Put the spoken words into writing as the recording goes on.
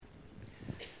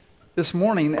This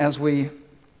morning, as we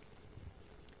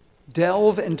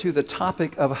delve into the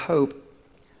topic of hope,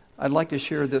 I'd like to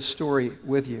share this story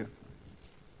with you.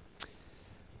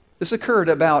 This occurred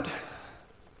about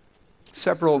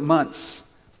several months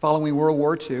following World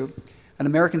War II. An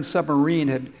American submarine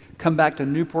had come back to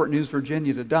Newport News,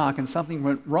 Virginia to dock, and something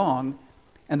went wrong,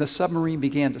 and the submarine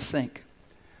began to sink.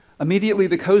 Immediately,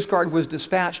 the Coast Guard was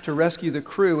dispatched to rescue the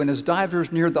crew, and as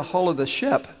divers neared the hull of the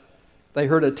ship, they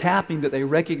heard a tapping that they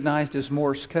recognized as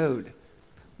Morse code.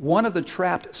 One of the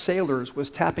trapped sailors was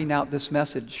tapping out this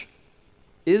message: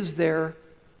 "Is there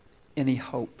any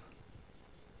hope?"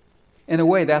 In a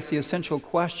way, that's the essential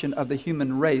question of the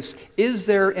human race. Is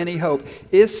there any hope?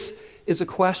 This is a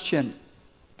question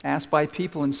asked by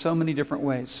people in so many different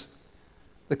ways.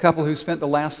 The couple who spent the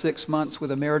last 6 months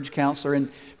with a marriage counselor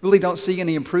and really don't see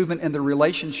any improvement in their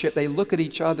relationship, they look at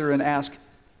each other and ask,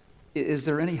 is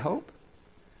there any hope?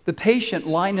 The patient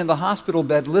lying in the hospital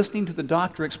bed, listening to the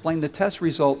doctor explain the test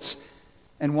results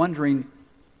and wondering,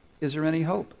 is there any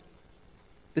hope?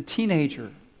 The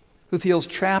teenager who feels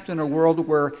trapped in a world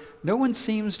where no one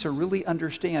seems to really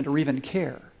understand or even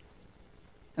care.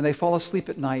 And they fall asleep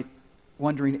at night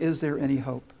wondering, is there any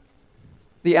hope?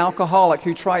 The alcoholic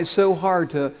who tries so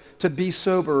hard to be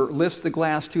sober, lifts the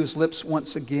glass to his lips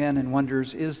once again and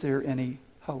wonders, is there any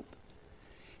hope?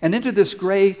 And into this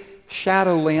gray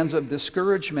shadowlands of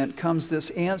discouragement comes this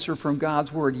answer from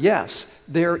God's Word. Yes,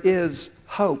 there is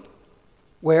hope.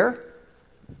 Where?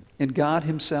 In God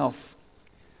Himself.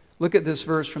 Look at this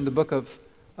verse from the book of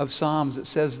Psalms. It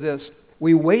says this: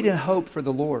 "We wait in hope for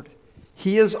the Lord.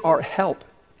 He is our help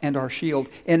and our shield.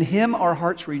 In Him our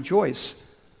hearts rejoice,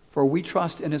 for we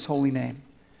trust in His holy name.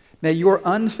 May your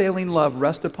unfailing love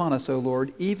rest upon us, O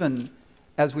Lord, even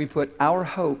as we put our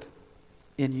hope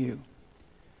in you."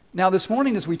 Now, this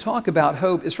morning, as we talk about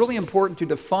hope, it's really important to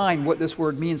define what this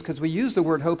word means, because we use the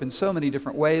word hope in so many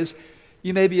different ways.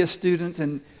 You may be a student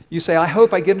and you say, I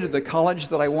hope I get into the college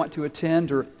that I want to attend,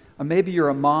 or maybe you're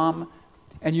a mom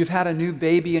and you've had a new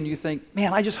baby and you think,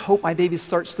 man, I just hope my baby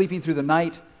starts sleeping through the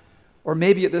night. Or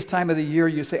maybe at this time of the year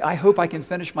you say, I hope I can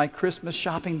finish my Christmas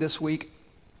shopping this week.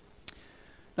 A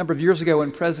number of years ago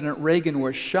when President Reagan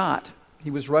was shot,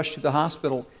 he was rushed to the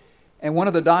hospital. And one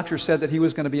of the doctors said that he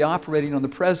was going to be operating on the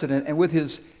president. And with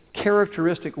his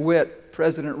characteristic wit,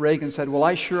 President Reagan said, well,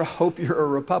 I sure hope you're a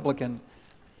Republican.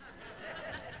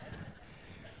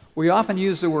 We often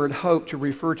use the word hope to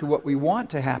refer to what we want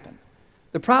to happen.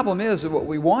 The problem is that what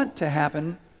we want to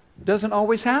happen doesn't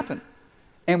always happen.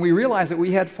 And we realize that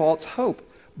we had false hope.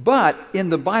 But in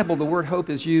the Bible, the word hope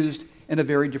is used in a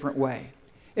very different way.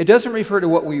 It doesn't refer to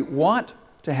what we want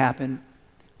to happen.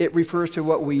 It refers to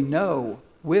what we know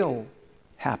will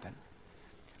happen.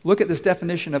 Look at this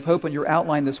definition of hope on your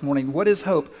outline this morning. What is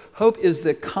hope? Hope is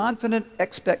the confident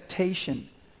expectation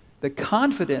that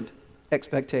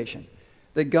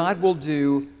God will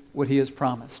do what He has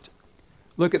promised.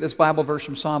 Look at this Bible verse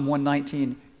from Psalm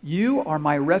 119. You are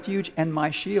my refuge and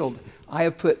my shield. I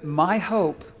have put my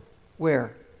hope,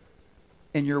 where?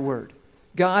 In your word.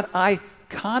 God, I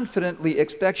confidently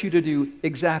expect you to do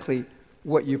exactly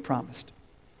what you promised.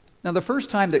 Now, the first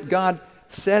time that God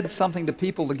said something to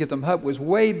people to give them hope was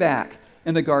way back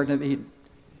in the Garden of Eden.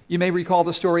 You may recall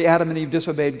the story. Adam and Eve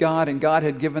disobeyed God, and God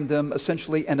had given them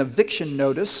essentially an eviction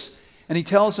notice, and He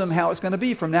tells them how it's going to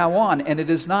be from now on, and it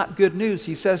is not good news.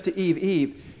 He says to Eve,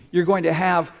 Eve, you're going to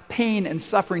have pain and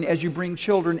suffering as you bring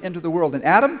children into the world. And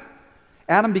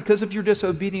Adam, because of your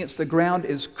disobedience, the ground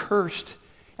is cursed,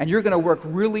 and you're going to work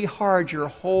really hard your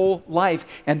whole life,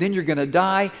 and then you're going to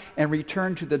die and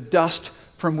return to the dust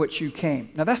from which you came.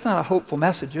 Now, that's not a hopeful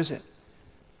message, is it?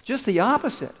 Just the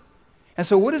opposite. And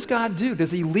so what does God do?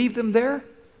 Does He leave them there?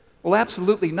 Well,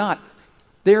 absolutely not.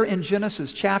 There in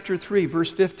Genesis chapter 3,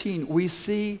 verse 15, we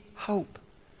see hope.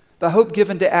 The hope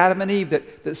given to Adam and Eve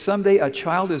that someday a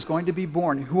child is going to be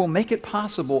born who will make it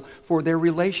possible for their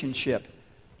relationship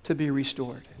to be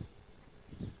restored.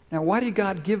 Now, why did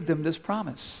God give them this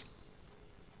promise?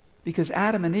 Because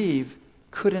Adam and Eve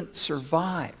couldn't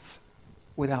survive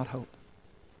without hope.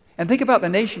 And think about the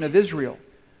nation of Israel.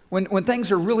 When things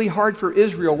are really hard for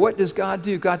Israel, what does God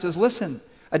do? God says, listen,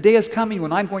 a day is coming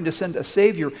when I'm going to send a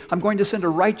Savior. I'm going to send a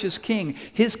righteous king.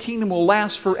 His kingdom will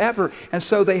last forever. And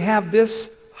so they have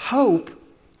this hope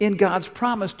in God's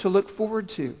promise to look forward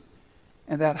to.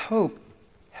 And that hope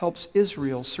helps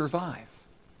Israel survive.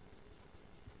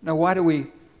 Now, why do we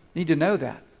need to know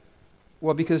that?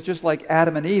 Well, because just like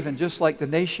Adam and Eve and just like the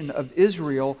nation of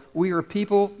Israel, we are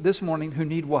people this morning who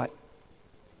need what?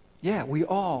 Yeah, we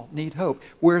all need hope.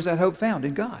 Where is that hope found?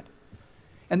 In God.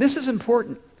 And this is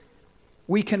important.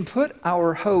 We can put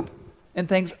our hope in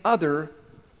things other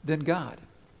than God.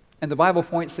 And the Bible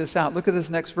points this out. Look at this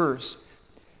next verse.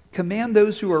 Command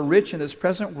those who are rich in this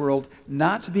present world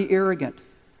not to be arrogant,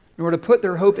 nor to put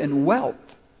their hope in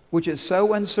wealth, which is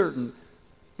so uncertain,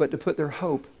 but to put their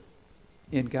hope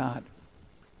in God.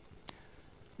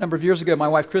 A number of years ago, my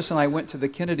wife Chris and I went to the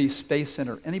Kennedy Space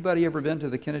Center. Anybody ever been to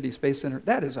the Kennedy Space Center?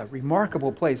 That is a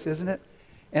remarkable place, isn't it?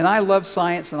 And I love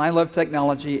science and I love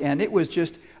technology, and it was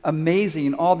just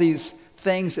amazing, all these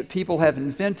things that people have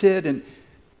invented. And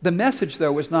the message,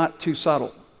 though, was not too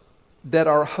subtle, that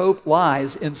our hope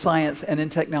lies in science and in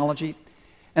technology.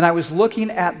 And I was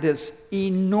looking at this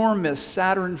enormous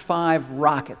Saturn V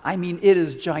rocket. I mean, it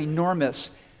is ginormous.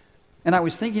 And I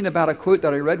was thinking about a quote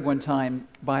that I read one time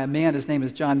by a man, his name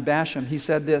is John Basham. He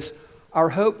said this, "Our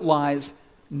hope lies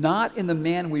not in the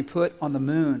man we put on the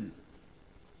moon,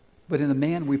 but in the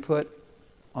man we put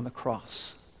on the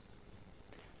cross."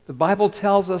 The Bible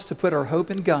tells us to put our hope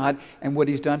in God and what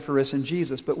He's done for us in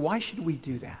Jesus. But why should we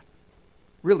do that?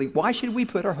 Really, why should we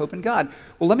put our hope in God?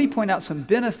 Well, let me point out some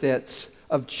benefits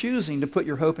of choosing to put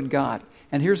your hope in God.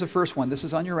 And here's the first one. This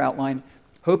is on your outline.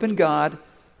 Hope in God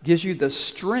gives you the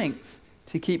strength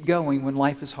to keep going when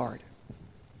life is hard.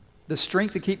 The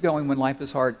strength to keep going when life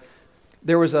is hard.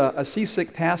 There was a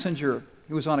seasick passenger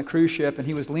who was on a cruise ship, and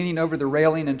he was leaning over the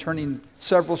railing and turning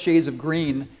several shades of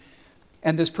green.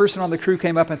 And this person on the crew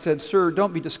came up and said, "Sir,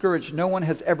 don't be discouraged. No one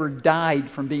has ever died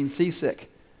from being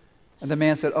seasick." And the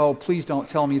man said, "Oh, please don't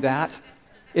tell me that.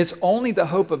 It's only the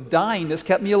hope of dying that's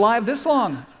kept me alive this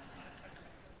long."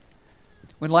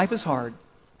 When life is hard,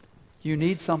 you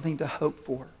need something to hope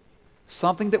for,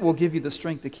 something that will give you the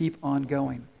strength to keep on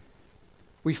going.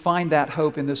 We find that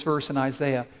hope in this verse in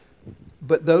Isaiah.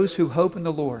 But those who hope in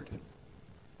the Lord,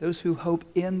 those who hope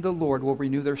in the Lord will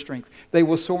renew their strength. They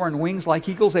will soar on wings like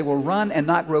eagles. They will run and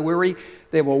not grow weary.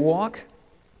 They will walk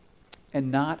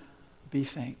and not be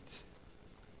faint.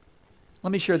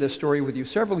 Let me share this story with you.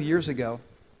 Several years ago,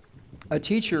 a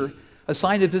teacher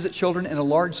assigned to visit children in a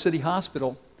large city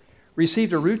hospital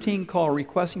received a routine call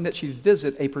requesting that she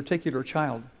visit a particular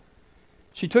child.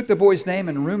 She took the boy's name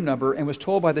and room number and was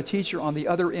told by the teacher on the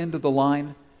other end of the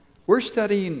line, "We're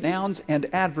studying nouns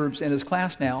and adverbs in his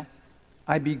class now.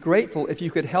 I'd be grateful if you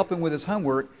could help him with his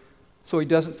homework so he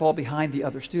doesn't fall behind the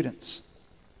other students."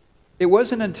 It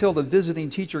wasn't until the visiting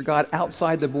teacher got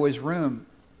outside the boy's room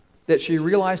that she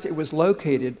realized it was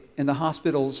located in the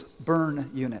hospital's burn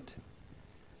unit.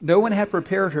 No one had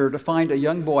prepared her to find a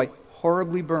young boy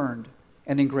horribly burned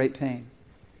and in great pain.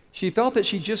 She felt that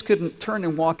she just couldn't turn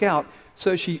and walk out,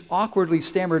 so she awkwardly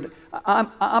stammered,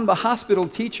 I'm the hospital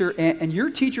teacher, and your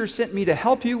teacher sent me to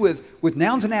help you with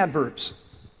nouns and adverbs."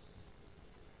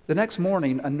 The next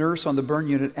morning, a nurse on the burn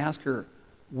unit asked her,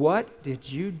 "What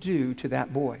did you do to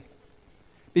that boy?"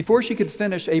 Before she could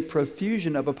finish a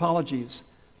profusion of apologies,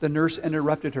 the nurse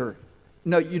interrupted her.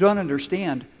 "No, you don't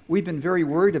understand. We've been very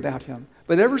worried about him.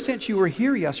 But ever since you were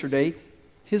here yesterday,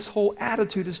 his whole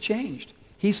attitude has changed.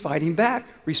 He's fighting back,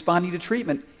 responding to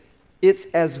treatment. It's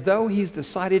as though he's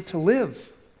decided to live."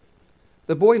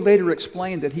 The boy later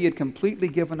explained that he had completely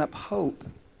given up hope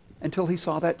until he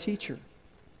saw that teacher.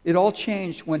 It all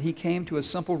changed when he came to a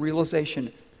simple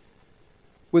realization.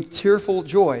 With tearful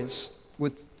joys,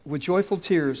 with joyful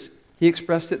tears, he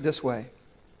expressed it this way: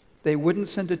 they wouldn't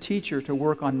send a teacher to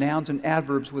work on nouns and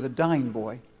adverbs with a dying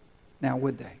boy, now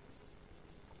would they?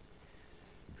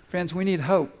 Friends, we need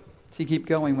hope to keep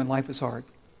going when life is hard.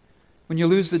 When you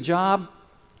lose the job,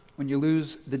 when you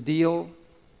lose the deal,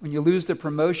 when you lose the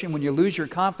promotion, when you lose your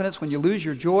confidence, when you lose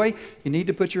your joy, you need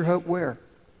to put your hope where?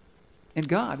 In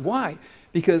God. Why?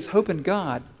 Because hope in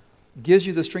God gives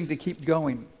you the strength to keep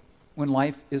going when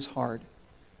life is hard.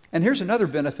 And here's another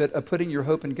benefit of putting your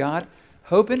hope in God.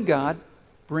 Hope in God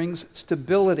brings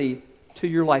stability to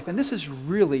your life. And this is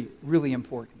really, really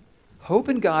important. Hope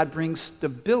in God brings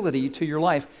stability to your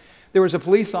life. There was a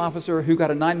police officer who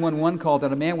got a 911 call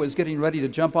that a man was getting ready to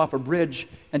jump off a bridge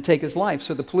and take his life.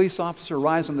 So the police officer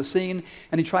arrives on the scene,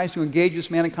 and he tries to engage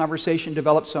this man in conversation,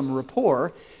 develop some rapport.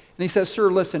 And he says, "Sir,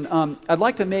 listen, I'd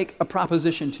like to make a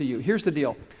proposition to you. Here's the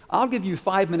deal. I'll give you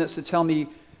 5 minutes to tell me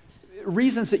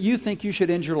reasons that you think you should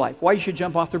end your life, why you should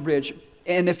jump off the bridge.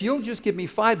 And if you'll just give me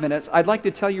 5 minutes, I'd like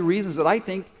to tell you reasons that I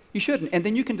think you shouldn't. And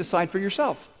then you can decide for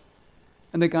yourself."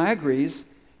 And the guy agrees.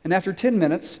 And after 10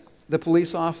 minutes, the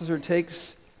police officer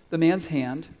takes the man's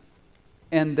hand,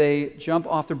 and they jump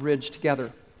off the bridge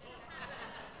together.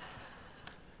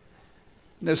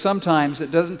 Now, sometimes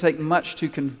it doesn't take much to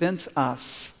convince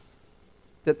us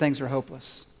that things are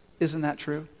hopeless. Isn't that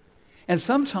true? And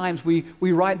sometimes we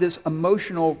ride this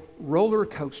emotional roller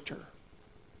coaster.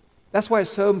 That's why it's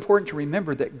so important to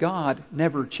remember that God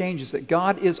never changes, that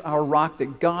God is our rock,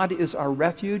 that God is our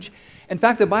refuge. In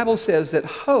fact, the Bible says that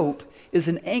hope is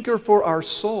an anchor for our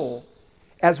soul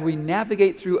as we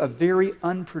navigate through a very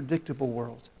unpredictable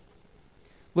world.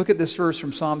 Look at this verse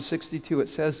from Psalm 62. It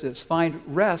says this, "Find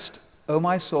rest, O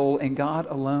my soul, in God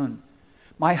alone.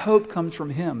 My hope comes from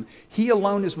Him. He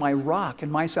alone is my rock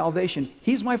and my salvation.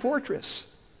 He's my fortress."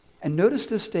 And notice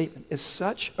this statement is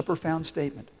such a profound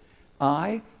statement.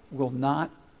 I will not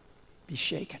be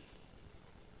shaken.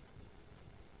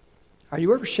 Are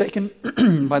you ever shaken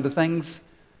by the things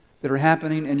that are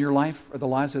happening in your life or the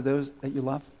lives of those that you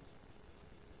love?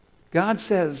 God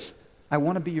says, I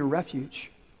want to be your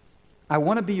refuge. I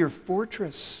want to be your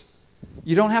fortress.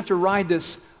 You don't have to ride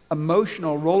this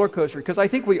emotional roller coaster, because I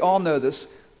think we all know this.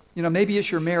 You know, maybe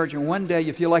it's your marriage and one day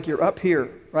you feel like you're up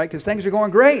here, right? Because things are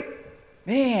going great.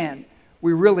 Man,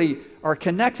 we really are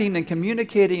connecting and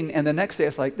communicating, and the next day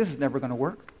it's like, this is never going to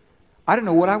work. I don't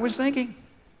know what I was thinking.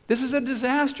 This is a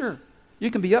disaster. You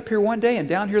can be up here one day and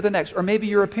down here the next. Or maybe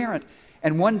you're a parent,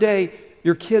 and one day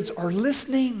your kids are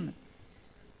listening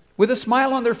with a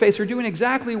smile on their face. They're doing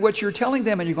exactly what you're telling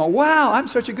them, and you go, wow, I'm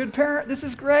such a good parent. This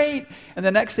is great. And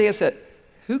the next day I said,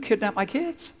 who kidnapped my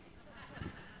kids?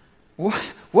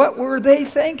 What were they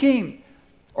thinking?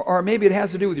 Or maybe it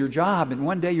has to do with your job, and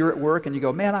one day you're at work and you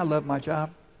go, man, I love my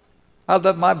job. I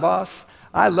love my boss.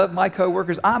 I love my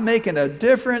coworkers. I'm making a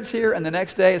difference here. And the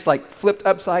next day it's like flipped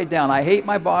upside down. I hate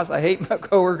my boss. I hate my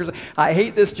coworkers. I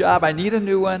hate this job. I need a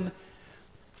new one.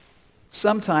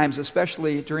 Sometimes,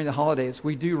 especially during the holidays,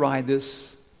 we do ride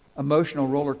this emotional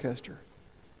roller coaster.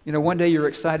 You know, one day you're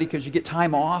excited because you get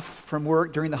time off from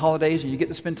work during the holidays and you get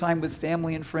to spend time with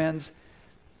family and friends.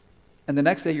 And the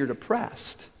next day you're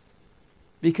depressed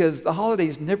because the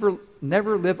holidays never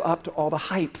live up to all the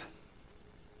hype.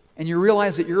 And you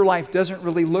realize that your life doesn't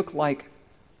really look like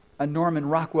a Norman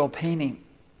Rockwell painting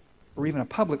or even a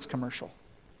Publix commercial.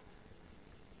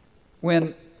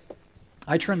 When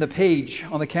I turn the page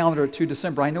on the calendar to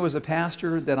December, I know as a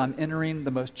pastor that I'm entering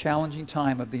the most challenging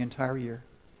time of the entire year.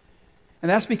 And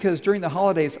that's because during the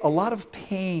holidays, a lot of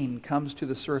pain comes to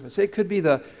the surface. It could be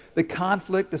the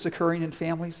conflict that's occurring in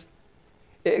families.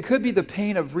 It could be the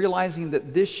pain of realizing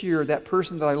that this year, that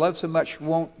person that I love so much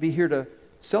won't be here to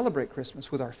celebrate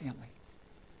Christmas with our family.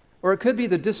 Or it could be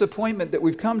the disappointment that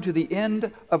we've come to the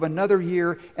end of another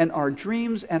year and our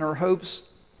dreams and our hopes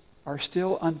are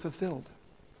still unfulfilled.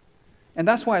 And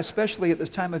that's why, especially at this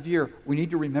time of year, we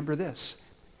need to remember this.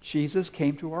 Jesus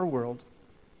came to our world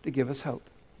to give us hope.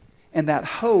 And that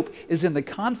hope is in the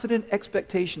confident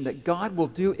expectation that God will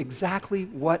do exactly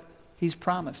what He's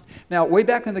promised. Now, way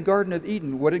back in the Garden of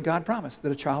Eden, what did God promise?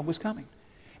 That a child was coming.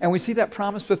 And we see that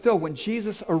promise fulfilled when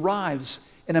Jesus arrives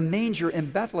in a manger in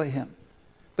Bethlehem.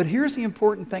 But here's the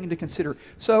important thing to consider.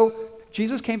 So,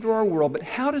 Jesus came to our world, but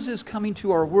how does His coming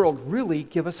to our world really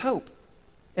give us hope?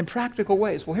 In practical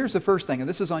ways. Well, here's the first thing, and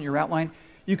this is on your outline.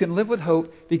 You can live with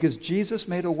hope because Jesus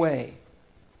made a way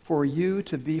for you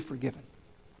to be forgiven.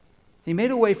 He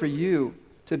made a way for you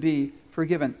to be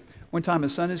forgiven. One time a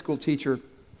Sunday school teacher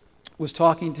was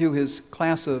talking to his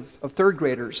class of third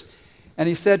graders, and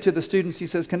he said to the students, he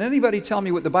says, can anybody tell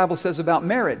me what the Bible says about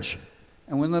marriage?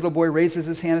 And one little boy raises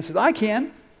his hand and says, I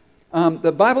can.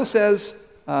 The Bible says,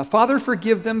 Father,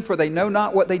 forgive them, for they know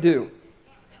not what they do.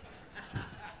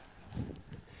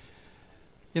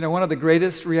 You know, one of the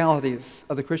greatest realities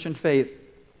of the Christian faith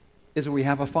is that we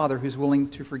have a Father who's willing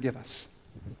to forgive us.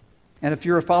 And if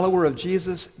you're a follower of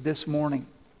Jesus this morning,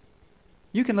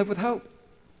 you can live with hope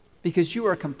because you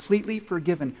are completely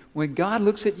forgiven. When God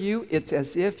looks at you, it's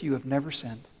as if you have never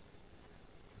sinned.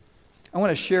 I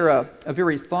want to share a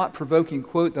very thought-provoking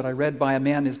quote that I read by a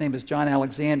man. His name is John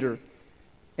Alexander.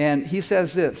 And he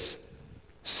says this,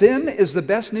 sin is the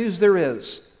best news there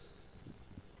is.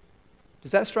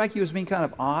 Does that strike you as being kind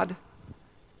of odd?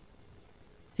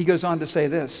 He goes on to say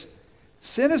this,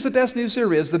 sin is the best news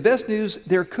there is, the best news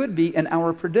there could be in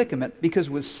our predicament,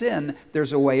 because with sin,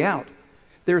 there's a way out.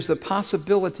 There's a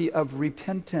possibility of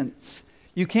repentance.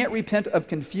 You can't repent of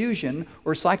confusion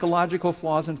or psychological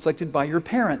flaws inflicted by your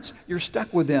parents. You're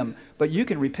stuck with them, but you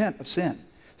can repent of sin.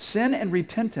 Sin and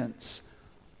repentance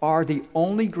are the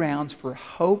only grounds for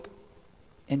hope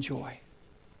and joy.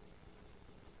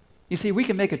 You see, we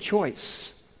can make a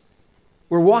choice.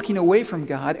 We're walking away from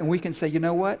God, and we can say, you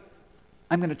know what?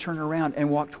 I'm going to turn around and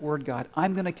walk toward God.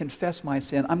 I'm going to confess my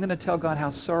sin. I'm going to tell God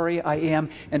how sorry I am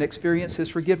and experience His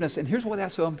forgiveness. And here's why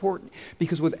that's so important.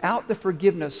 Because without the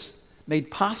forgiveness made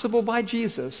possible by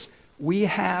Jesus, we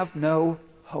have no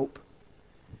hope.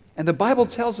 And the Bible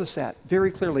tells us that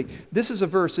very clearly. This is a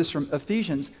verse, this is from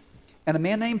Ephesians. And a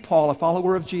man named Paul, a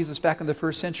follower of Jesus back in the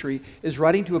first century, is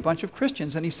writing to a bunch of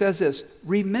Christians, and he says this: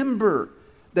 remember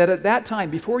that at that time,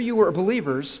 before you were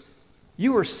believers,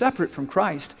 you were separate from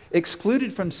Christ,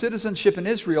 excluded from citizenship in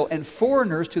Israel, and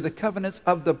foreigners to the covenants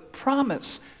of the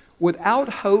promise, without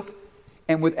hope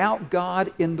and without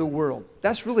God in the world.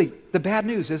 That's really the bad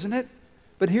news, isn't it?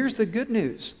 But here's the good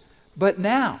news. But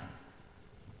now,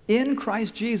 in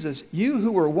Christ Jesus, you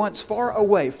who were once far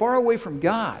away from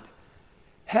God,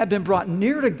 have been brought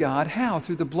near to God. How?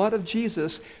 Through the blood of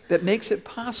Jesus that makes it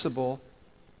possible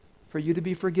for you to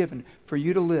be forgiven, for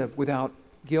you to live without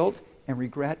guilt and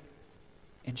regret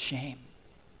and shame.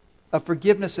 A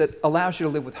forgiveness that allows you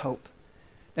to live with hope.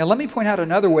 Now let me point out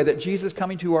another way that Jesus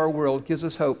coming to our world gives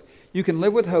us hope. You can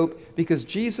live with hope because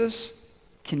Jesus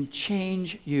can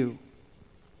change you.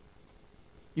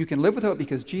 You can live with hope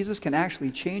because Jesus can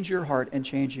actually change your heart and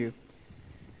change you.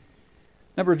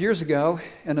 A number of years ago,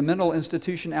 in a mental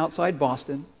institution outside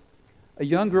Boston, a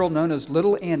young girl known as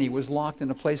Little Annie was locked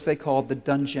in a place they called the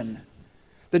dungeon.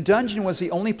 The dungeon was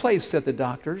the only place, said the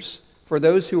doctors, for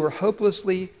those who were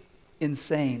hopelessly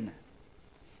insane.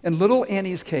 In Little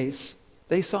Annie's case,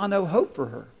 they saw no hope for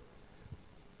her.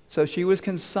 So she was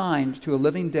consigned to a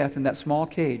living death in that small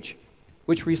cage,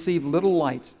 which received little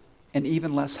light and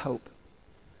even less hope.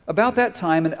 About that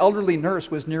time, an elderly nurse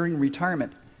was nearing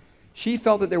retirement. She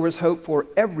felt that there was hope for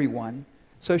everyone,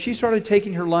 so she started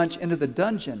taking her lunch into the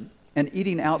dungeon and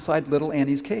eating outside Little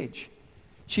Annie's cage.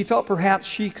 She felt perhaps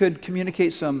she could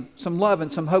communicate some love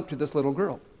and some hope to this little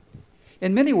girl.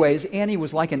 In many ways, Annie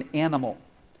was like an animal.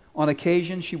 On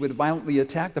occasion, she would violently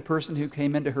attack the person who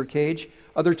came into her cage.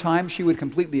 Other times, she would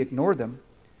completely ignore them.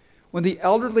 When the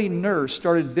elderly nurse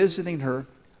started visiting her,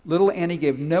 Little Annie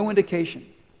gave no indication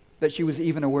that she was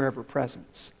even aware of her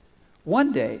presence.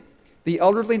 One day, the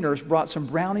elderly nurse brought some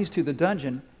brownies to the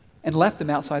dungeon and left them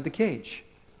outside the cage.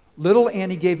 Little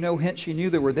Annie gave no hint she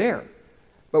knew they were there.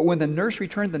 But when the nurse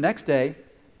returned the next day,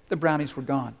 the brownies were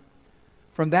gone.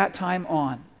 From that time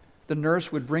on, the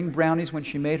nurse would bring brownies when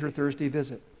she made her Thursday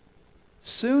visit.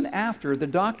 Soon after, the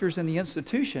doctors in the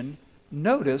institution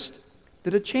noticed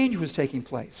that a change was taking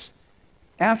place.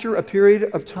 After a period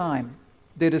of time,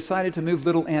 they decided to move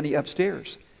Little Annie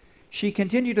upstairs. She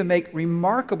continued to make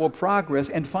remarkable progress,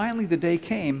 and finally the day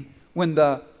came when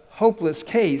the hopeless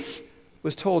case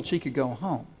was told she could go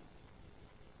home.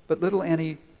 But Little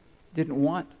Annie didn't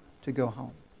want to go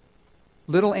home.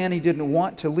 Little Annie didn't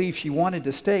want to leave. She wanted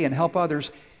to stay and help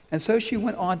others, and so she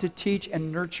went on to teach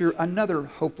and nurture another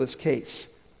hopeless case,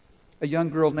 a young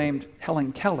girl named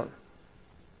Helen Keller,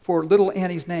 for Little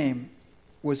Annie's name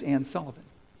was Anne Sullivan.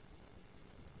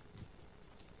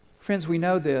 Friends, we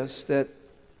know this, that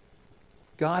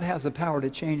God has the power to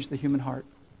change the human heart.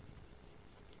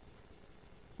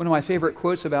 One of my favorite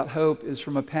quotes about hope is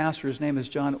from a pastor. His name is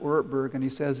John Ortberg, and he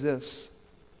says this: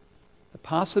 the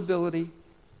possibility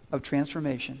of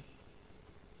transformation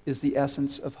is the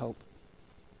essence of hope.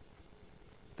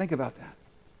 Think about that.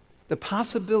 The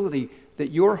possibility that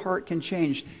your heart can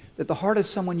change, that the heart of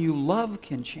someone you love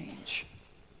can change,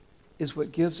 is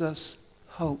what gives us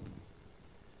hope.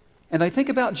 And I think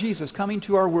about Jesus coming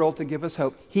to our world to give us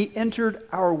hope. He entered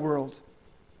our world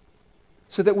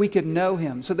so that we could know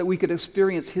him, so that we could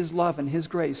experience his love and his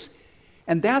grace.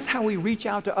 And that's how we reach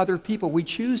out to other people. We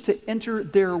choose to enter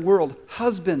their world.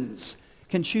 Husbands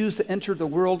can choose to enter the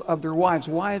world of their wives.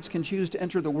 Wives can choose to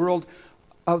enter the world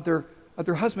of their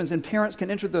husbands. And parents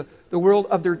can enter the world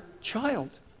of their child.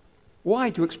 Why?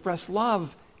 To express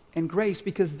love and grace,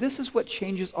 because this is what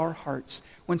changes our hearts.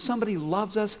 When somebody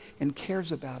loves us and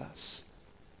cares about us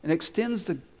and extends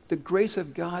the grace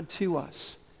of God to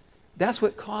us, that's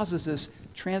what causes this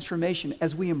transformation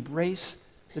as we embrace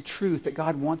the truth that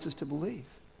God wants us to believe.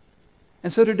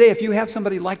 And so today, if you have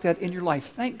somebody like that in your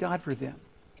life, thank God for them.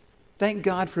 Thank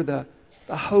God for the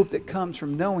hope that comes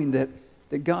from knowing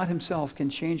that God himself can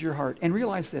change your heart. And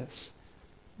realize this,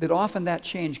 that often that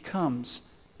change comes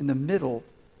in the middle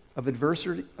of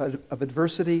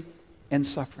adversity and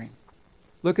suffering.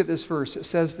 Look at this verse. It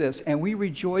says this: and we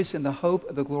rejoice in the hope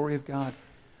of the glory of God.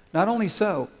 Not only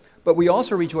so, but we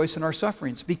also rejoice in our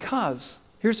sufferings, because,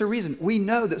 here's the reason, we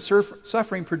know that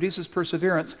suffering produces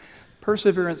perseverance,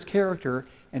 perseverance character,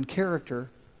 and character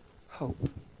hope.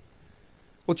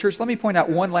 Well, church, let me point out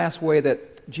one last way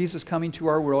that Jesus coming to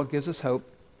our world gives us hope.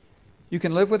 You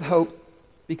can live with hope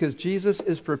because Jesus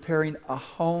is preparing a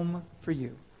home for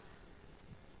you.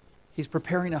 He's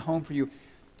preparing a home for you.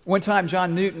 One time,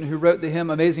 John Newton, who wrote the hymn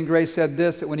Amazing Grace, said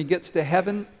this, that when he gets to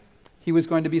heaven, he was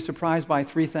going to be surprised by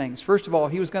three things. First of all,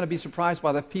 he was going to be surprised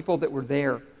by the people that were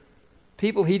there.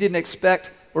 People he didn't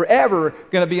expect we're ever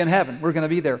going to be in heaven. We're going to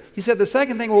be there. He said the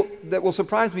second thing that will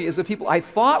surprise me is the people I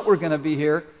thought were going to be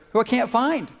here who I can't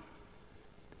find.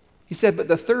 He said, but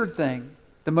the third thing,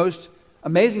 the most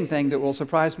amazing thing that will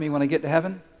surprise me when I get to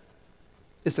heaven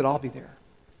is that I'll be there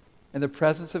in the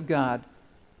presence of God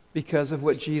because of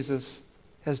what Jesus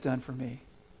has done for me.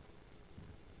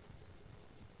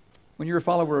 When you're a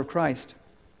follower of Christ,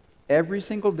 every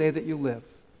single day that you live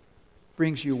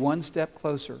brings you one step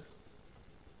closer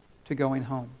to going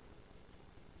home.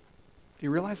 Do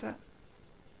you realize that?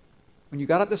 When you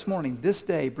got up this morning, this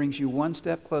day brings you one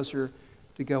step closer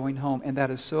to going home, and that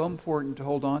is so important to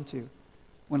hold on to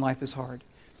when life is hard.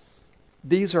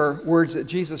 These are words that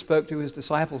Jesus spoke to his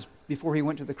disciples before he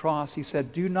went to the cross. He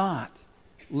said, do not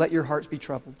let your hearts be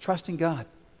troubled. Trust in God.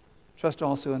 Trust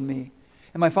also in me.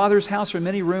 In my Father's house are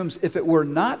many rooms. If it were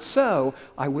not so,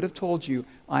 I would have told you,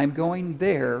 I am going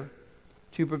there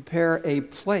to prepare a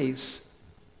place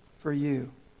for you.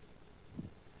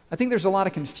 I think there's a lot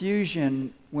of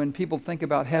confusion when people think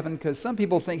about heaven, because some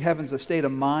people think heaven's a state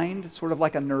of mind, sort of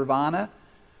like a nirvana.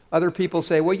 Other people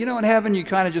say, well, in heaven you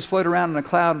kind of just float around in a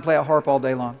cloud and play a harp all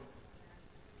day long.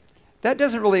 That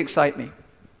doesn't really excite me.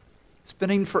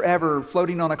 Spending forever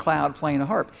floating on a cloud playing a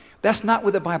harp. That's not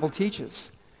what the Bible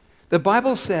teaches. The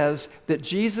Bible says that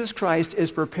Jesus Christ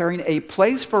is preparing a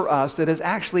place for us that is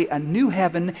actually a new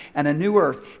heaven and a new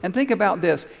earth. And think about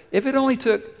this. If it only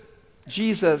took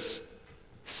Jesus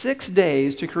 6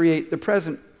 days to create the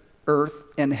present earth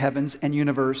and heavens and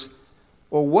universe,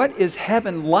 well, what is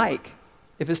heaven like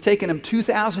if it's taken him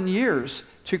 2,000 years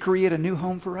to create a new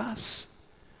home for us?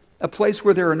 A place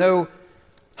where there are no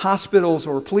hospitals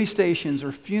or police stations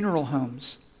or funeral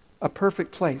homes. A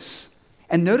perfect place.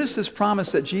 And notice this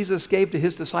promise that Jesus gave to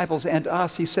his disciples and to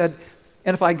us. He said,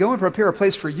 and if I go and prepare a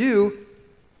place for you,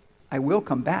 I will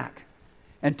come back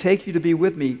and take you to be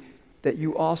with me, that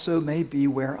you also may be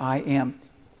where I am.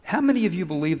 How many of you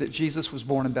believe that Jesus was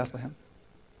born in Bethlehem?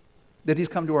 That he's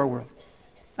come to our world?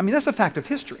 I mean, that's a fact of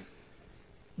history.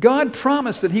 God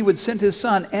promised that he would send his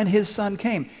son, and his son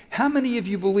came. How many of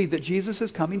you believe that Jesus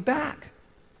is coming back?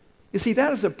 You see,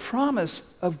 that is a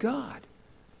promise of God.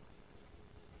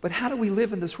 But how do we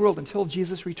live in this world until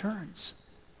Jesus returns?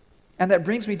 And that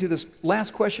brings me to this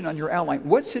last question on your outline.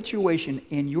 What situation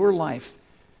in your life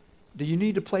do you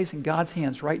need to place in God's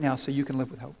hands right now so you can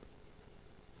live with hope?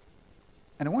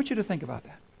 And I want you to think about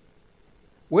that.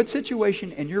 What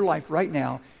situation in your life right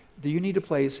now do you need to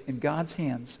place in God's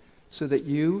hands so that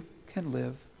you can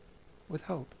live with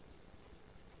hope?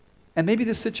 And maybe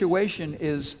this situation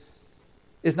is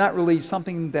not really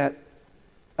something that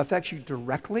affects you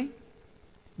directly.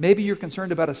 Maybe you're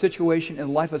concerned about a situation in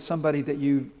the life of somebody that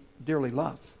you dearly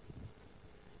love.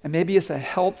 And maybe it's a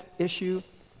health issue.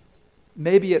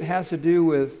 Maybe it has to do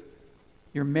with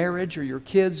your marriage or your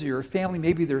kids or your family.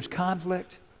 Maybe there's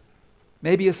conflict.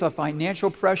 Maybe it's a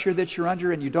financial pressure that you're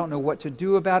under and you don't know what to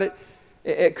do about it.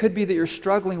 It could be that you're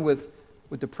struggling with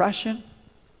depression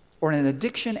or an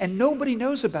addiction and nobody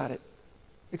knows about it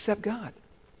except God.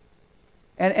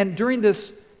 And during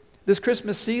this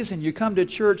Christmas season, you come to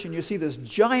church and you see this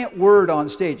giant word on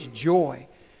stage, joy.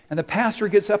 And the pastor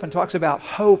gets up and talks about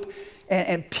hope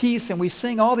and peace, and we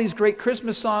sing all these great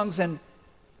Christmas songs, and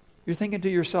you're thinking to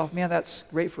yourself, man, that's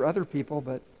great for other people,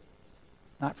 but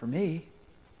not for me.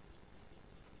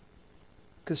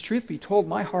 Because truth be told,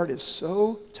 my heart is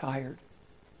so tired,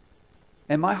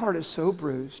 and my heart is so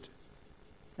bruised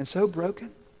and so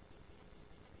broken,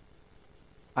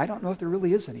 I don't know if there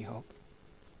really is any hope.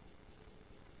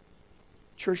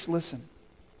 Church, listen.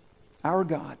 Our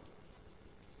God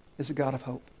is a God of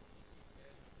hope.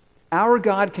 Our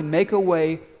God can make a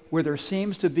way where there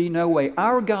seems to be no way.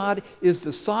 Our God is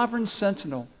the sovereign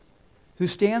sentinel who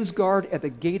stands guard at the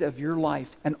gate of your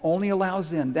life and only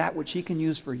allows in that which he can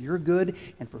use for your good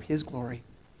and for his glory.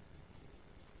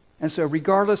 And so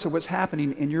regardless of what's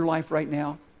happening in your life right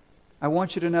now, I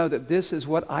want you to know that this is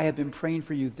what I have been praying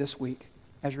for you this week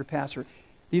as your pastor.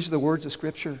 These are the words of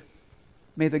Scripture.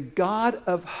 May the God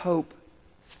of hope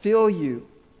fill you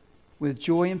with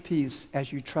joy and peace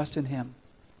as you trust in him,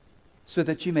 so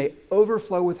that you may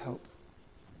overflow with hope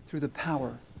through the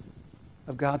power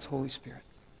of God's Holy Spirit.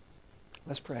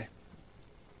 Let's pray.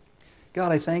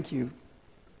 God, I thank you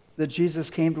that Jesus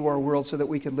came to our world so that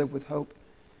we could live with hope.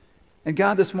 And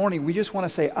God, this morning, we just want to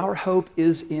say our hope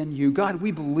is in you. God,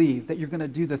 we believe that you're going to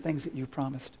do the things that you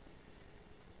promised.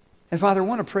 And Father, I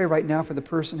want to pray right now for the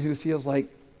person who feels like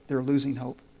they're losing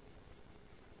hope.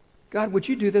 God, would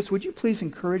you do this? Would you please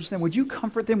encourage them? Would you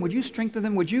comfort them? Would you strengthen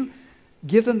them? Would you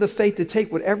give them the faith to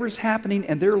take whatever's happening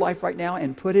in their life right now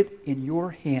and put it in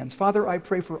your hands? Father, I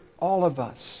pray for all of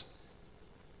us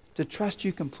to trust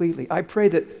you completely. I pray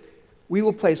that we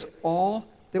will place all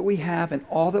that we have and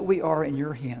all that we are in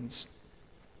your hands.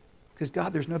 Because,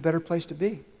 God, there's no better place to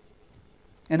be.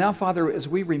 And now, Father, as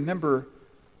we remember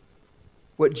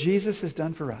what Jesus has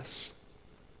done for us,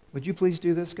 would you please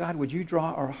do this, God? Would you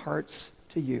draw our hearts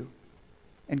to you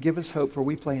and give us hope, for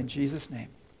we pray in Jesus' name.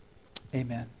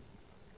 Amen.